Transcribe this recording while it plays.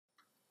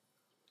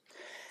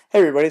Hey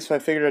everybody, so I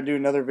figured I'd do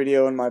another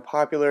video in my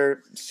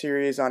popular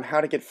series on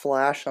how to get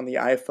Flash on the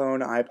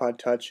iPhone, iPod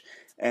Touch,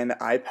 and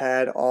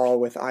iPad, all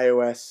with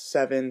iOS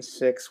 7,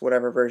 6,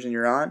 whatever version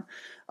you're on.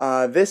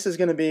 This is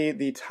going to be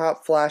the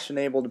top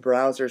Flash-enabled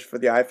browsers for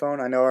the iPhone.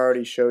 I know I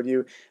already showed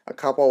you a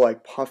couple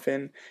like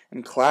Puffin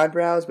and Cloud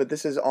Browse, but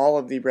this is all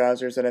of the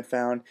browsers that I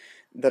found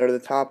that are the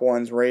top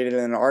ones rated in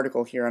an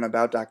article here on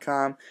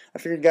about.com. I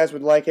figured you guys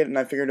would like it, and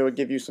I figured it would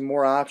give you some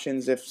more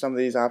options if some of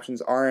these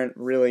options aren't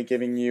really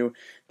giving you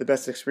the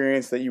best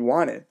experience that you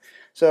wanted.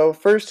 So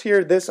first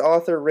here, this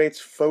author rates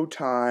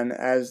Photon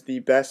as the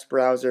best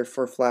browser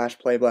for Flash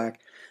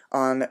playback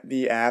on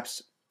the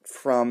apps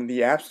from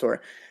the App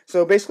Store.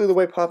 So basically the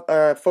way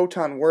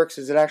Photon works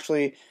is it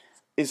actually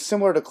is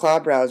similar to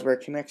Cloud Browse, where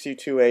it connects you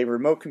to a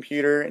remote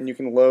computer and you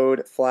can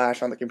load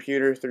Flash on the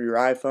computer through your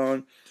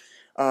iPhone.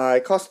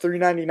 It costs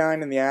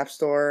 $3.99 in the App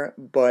Store,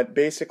 but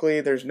basically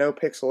there's no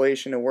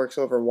pixelation. It works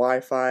over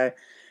Wi-Fi.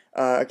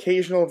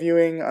 Occasional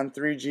viewing on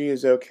 3G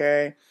is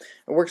okay.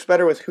 It works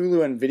better with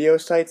Hulu and video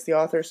sites, the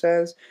author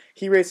says.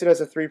 He rates it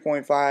as a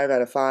 3.5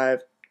 out of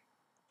 5.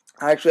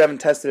 I actually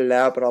haven't tested it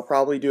out, but I'll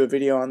probably do a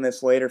video on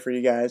this later for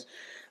you guys.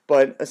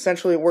 But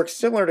essentially it works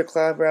similar to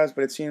Cloud Browse,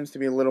 but it seems to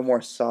be a little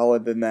more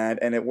solid than that,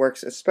 and it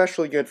works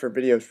especially good for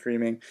video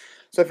streaming.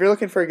 So if you're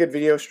looking for a good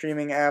video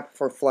streaming app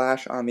for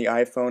Flash on the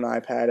iPhone,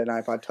 iPad, and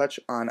iPod Touch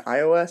on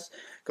iOS,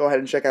 go ahead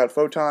and check out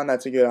Photon.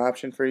 That's a good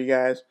option for you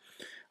guys.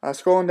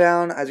 Scrolling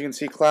down, as you can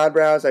see, Cloud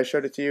Browse, I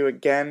showed it to you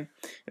again.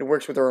 It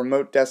works with a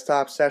remote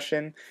desktop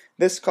session.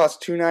 This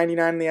costs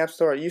 $2.99 in the App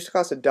Store. It used to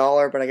cost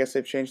 $1, but I guess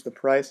they've changed the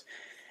price.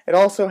 It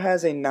also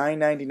has a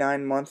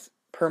 $9.99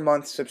 per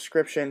month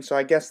subscription, so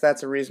I guess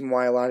that's a reason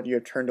why a lot of you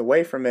have turned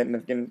away from it and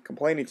have been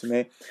complaining to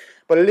me.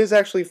 But it is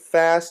actually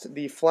fast.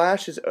 The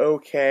Flash is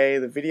okay.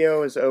 The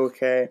video is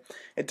okay.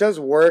 It does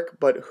work,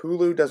 but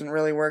Hulu doesn't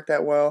really work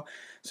that well.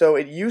 So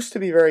it used to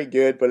be very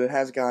good, but it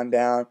has gone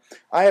down.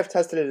 I have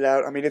tested it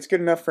out. I mean, it's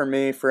good enough for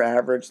me for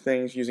average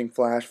things using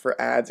Flash for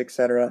ads,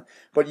 etc.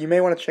 But you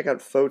may want to check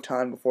out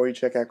Photon before you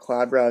check out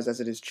Cloud Browse,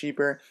 as it is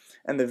cheaper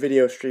and the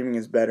video streaming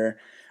is better.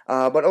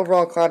 But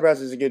overall, Cloud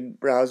Browse is a good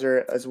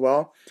browser as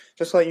well.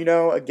 Just to let you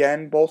know,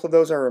 again, both of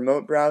those are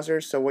remote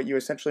browsers, so what you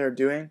essentially are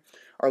doing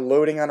are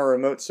loading on a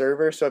remote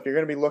server. So if you're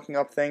going to be looking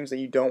up things that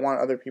you don't want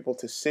other people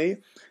to see,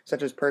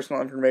 such as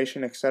personal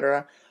information,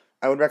 etc.,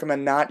 I would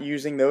recommend not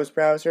using those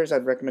browsers.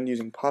 I'd recommend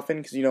using Puffin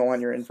because you don't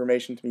want your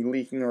information to be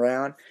leaking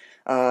around.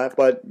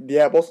 But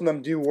yeah, both of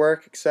them do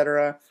work,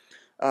 etc.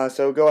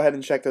 So go ahead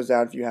and check those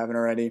out if you haven't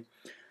already.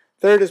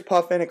 Third is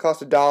Puffin. It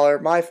costs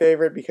 $1. My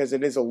favorite because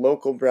it is a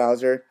local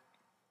browser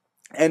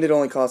and it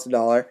only costs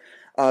 $1.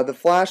 The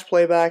Flash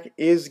playback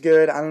is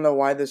good. I don't know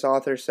why this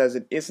author says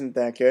it isn't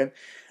that good.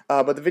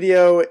 But the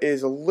video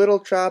is a little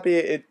choppy.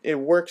 It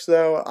works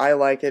though. I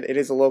like it. It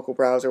is a local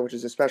browser, which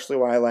is especially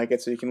why I like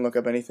it, so you can look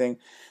up anything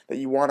that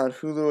you want on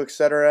Hulu,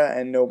 etc.,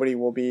 and nobody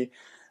will be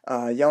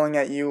yelling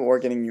at you or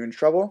getting you in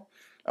trouble.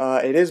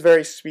 It is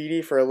very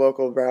speedy for a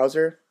local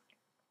browser,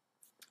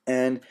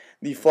 and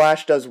the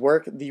Flash does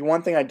work. The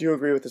one thing I do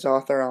agree with this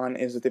author on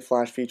is that the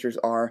Flash features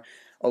are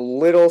a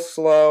little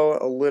slow,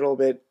 a little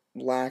bit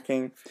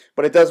lacking,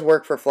 but it does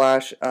work for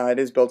Flash. It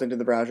is built into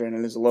the browser, and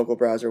it is a local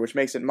browser, which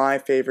makes it my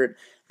favorite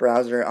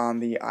browser on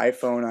the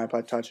iPhone,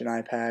 iPod Touch, and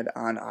iPad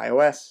on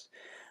iOS.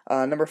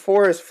 Number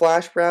 4 is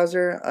Flash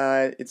Browser.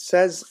 It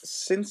says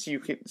since you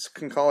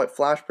can call it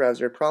Flash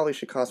Browser, it probably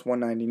should cost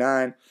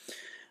 $1.99.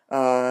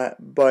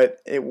 But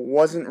it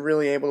wasn't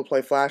really able to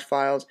play Flash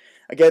files.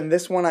 Again,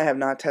 this one I have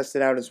not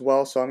tested out as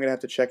well, so I'm going to have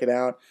to check it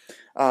out.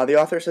 The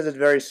author says it's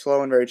very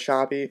slow and very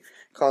choppy.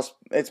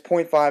 It's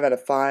 0.5 out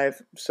of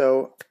 5,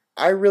 so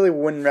I really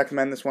wouldn't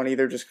recommend this one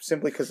either, just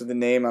simply because of the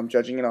name. I'm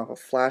judging it off a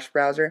Flash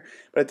browser,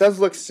 but it does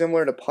look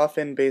similar to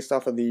Puffin based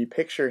off of the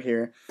picture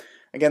here.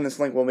 Again, this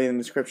link will be in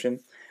the description.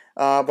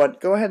 But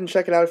go ahead and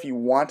check it out if you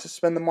want to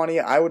spend the money.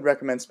 I would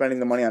recommend spending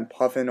the money on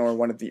Puffin or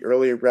one of the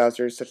earlier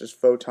browsers such as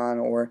Photon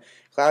or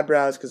Cloud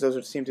Browse, because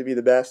those seem to be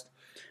the best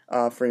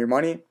for your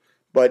money.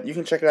 But you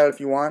can check it out if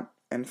you want.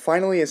 And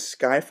finally is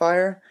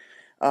Skyfire.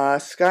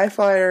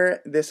 Skyfire,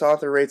 this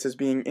author rates as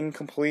being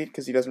incomplete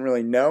because he doesn't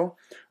really know,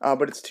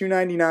 but it's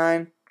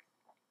 $2.99.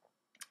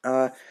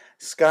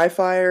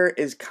 Skyfire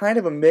is kind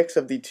of a mix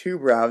of the two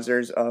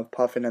browsers of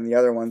Puffin and the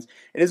other ones.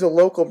 It is a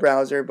local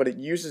browser, but it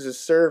uses a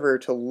server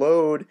to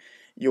load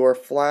your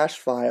Flash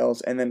files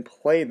and then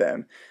play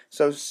them.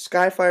 So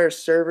Skyfire's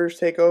servers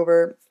take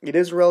over. It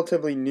is a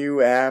relatively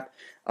new app.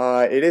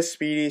 It is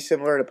speedy,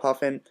 similar to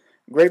Puffin.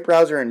 Great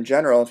browser in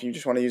general if you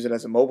just want to use it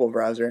as a mobile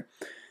browser.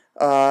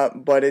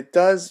 But it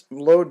does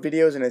load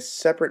videos in a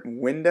separate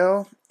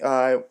window.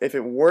 If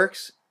it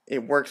works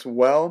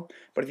well,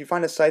 but if you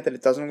find a site that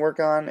it doesn't work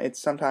on, it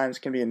sometimes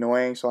can be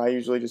annoying, so I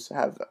usually just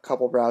have a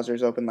couple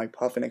browsers open like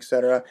Puffin,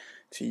 etc.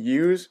 to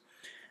use.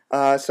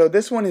 So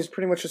this one is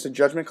pretty much just a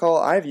judgment call.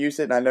 I've used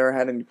it and I've never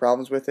had any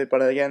problems with it,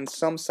 but again,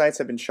 some sites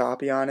have been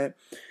choppy on it.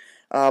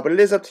 But it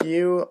is up to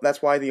you.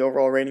 That's why the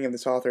overall rating of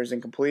this author is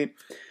incomplete.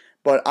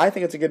 But I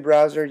think it's a good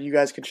browser. You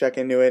guys can check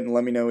into it and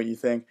let me know what you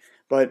think.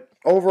 But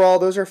overall,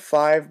 those are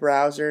 5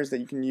 browsers that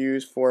you can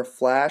use for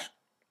Flash.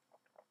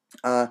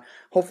 Uh,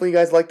 Hopefully you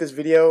guys like this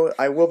video.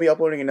 I will be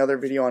uploading another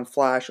video on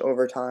Flash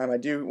over time. I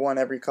do one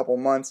every couple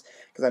months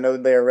because I know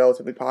that they are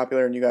relatively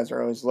popular and you guys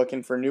are always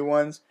looking for new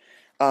ones.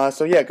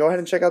 So yeah, go ahead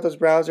and check out those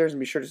browsers and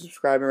be sure to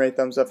subscribe and rate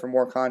thumbs up for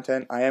more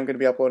content. I am going to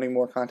be uploading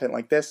more content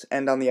like this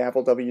and on the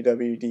Apple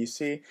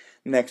WWDC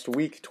next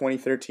week,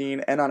 2013,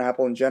 and on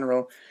Apple in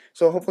general.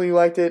 So hopefully you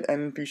liked it,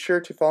 and be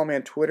sure to follow me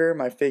on Twitter,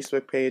 my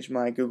Facebook page,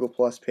 my Google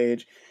Plus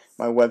page,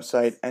 my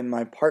website, and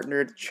my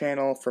partnered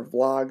channel for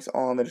vlogs,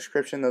 all in the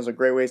description. Those are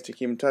great ways to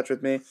keep in touch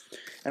with me.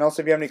 And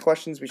also, if you have any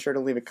questions, be sure to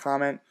leave a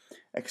comment,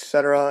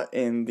 etc.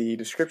 in the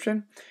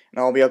description. And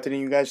I'll be updating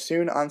you guys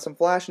soon on some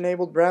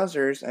Flash-enabled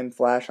browsers and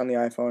Flash on the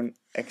iPhone,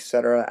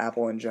 etc.,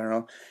 Apple in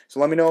general. So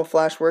let me know if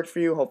Flash worked for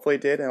you. Hopefully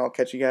it did, and I'll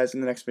catch you guys in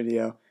the next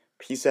video.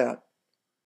 Peace out.